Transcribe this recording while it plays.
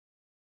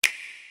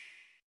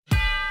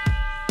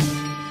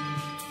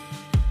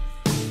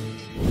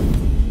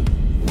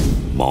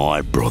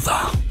My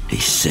brother, he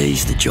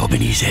sees the job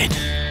in his head.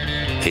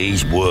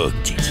 He's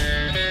worked it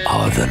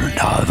over and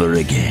over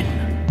again,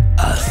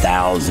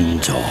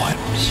 1,000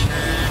 times.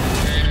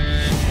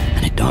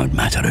 And it don't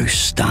matter who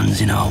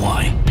stands in our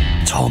way.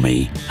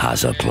 Tommy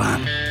has a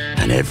plan,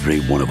 and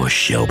every one of us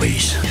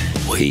Shelbys,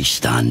 we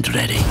stand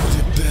ready.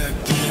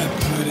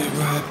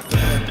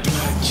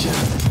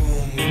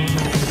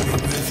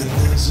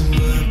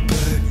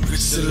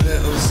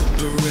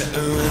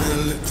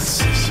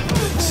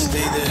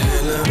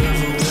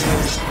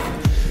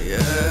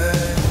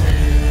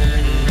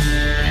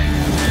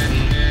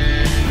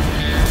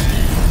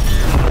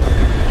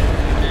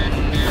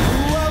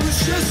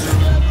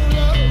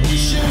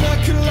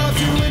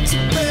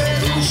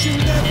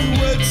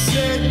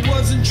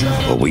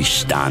 But we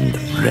stand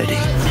ready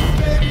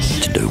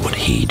to do what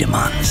he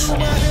demands,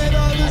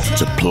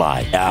 to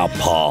play our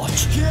part,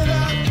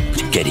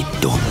 to get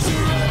it done.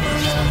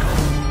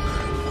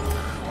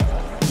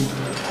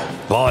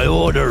 By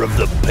order of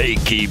the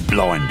Peaky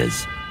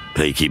Blinders.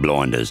 Peaky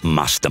Blinders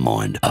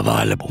Mastermind,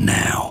 available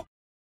now.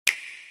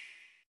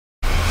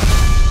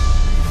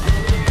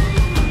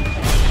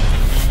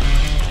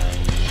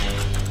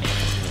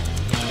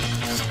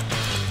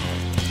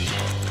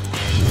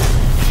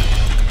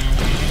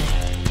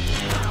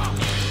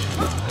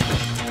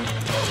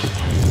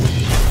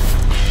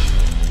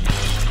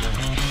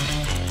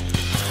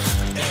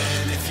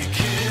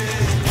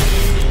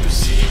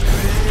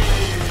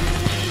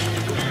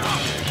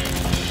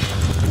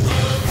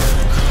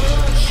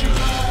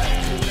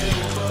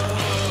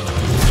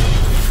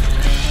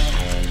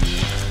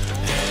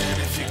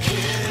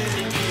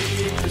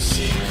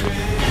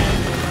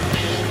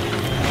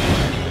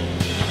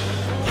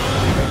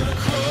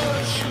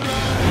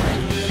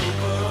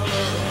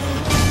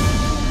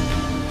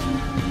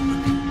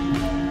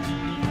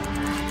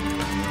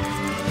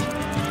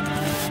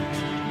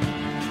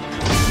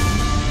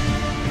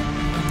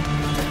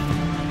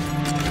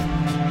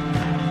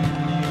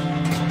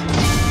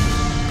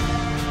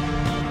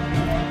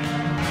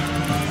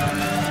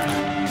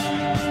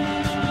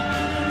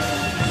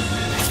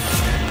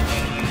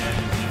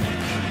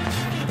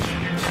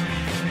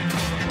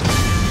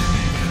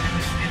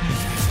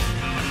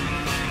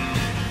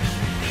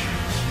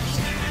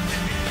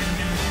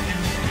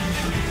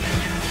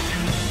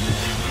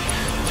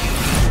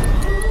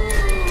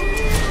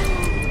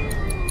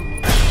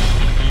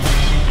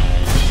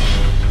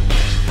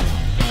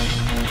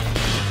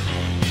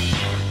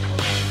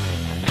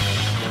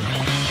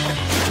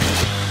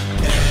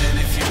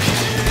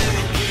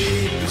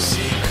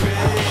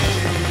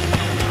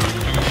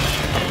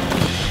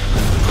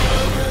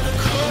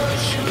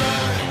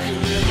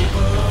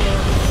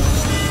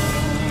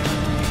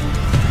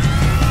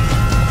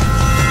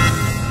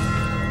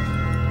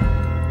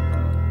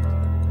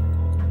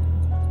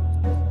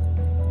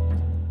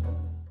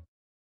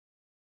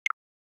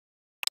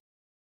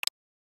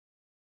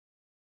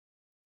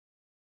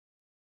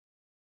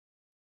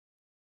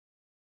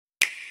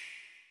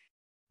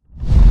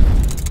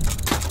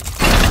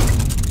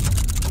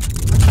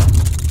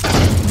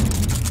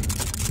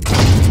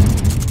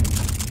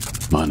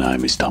 My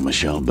name is Thomas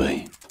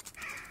Shelby,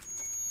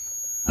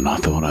 and I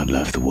thought I'd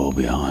left the war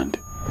behind,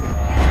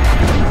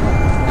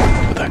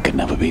 but that could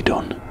never be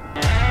done.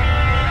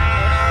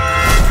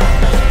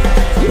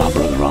 My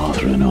brother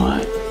Arthur and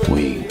I,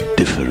 we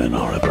differ in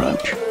our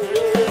approach.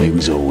 He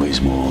was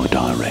always more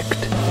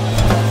direct.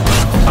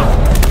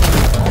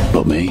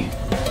 But me,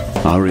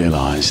 I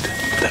realised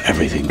that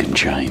everything can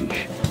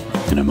change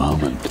in a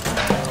moment,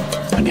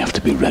 and you have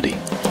to be ready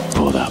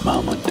for that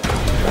moment,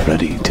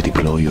 ready to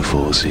deploy your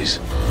forces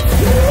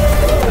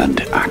and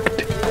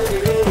act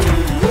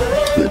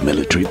with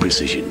military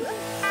precision.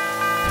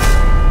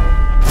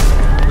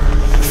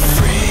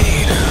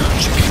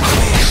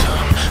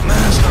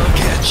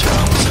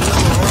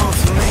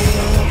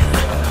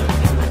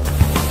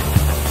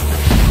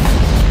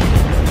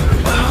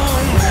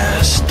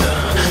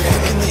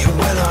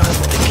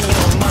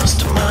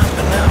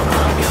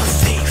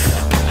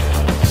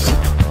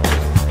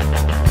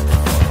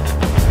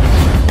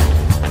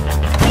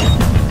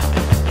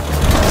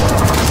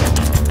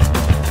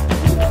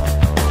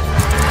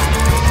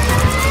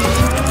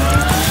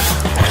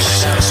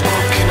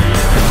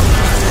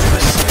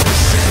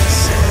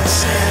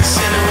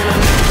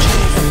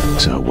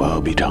 So woe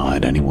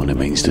betide anyone who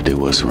means to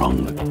do us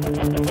wrong,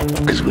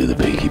 because we're the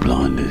Peaky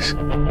Blinders,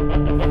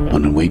 and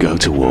when we go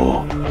to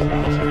war,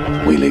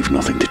 we leave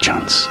nothing to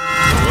chance.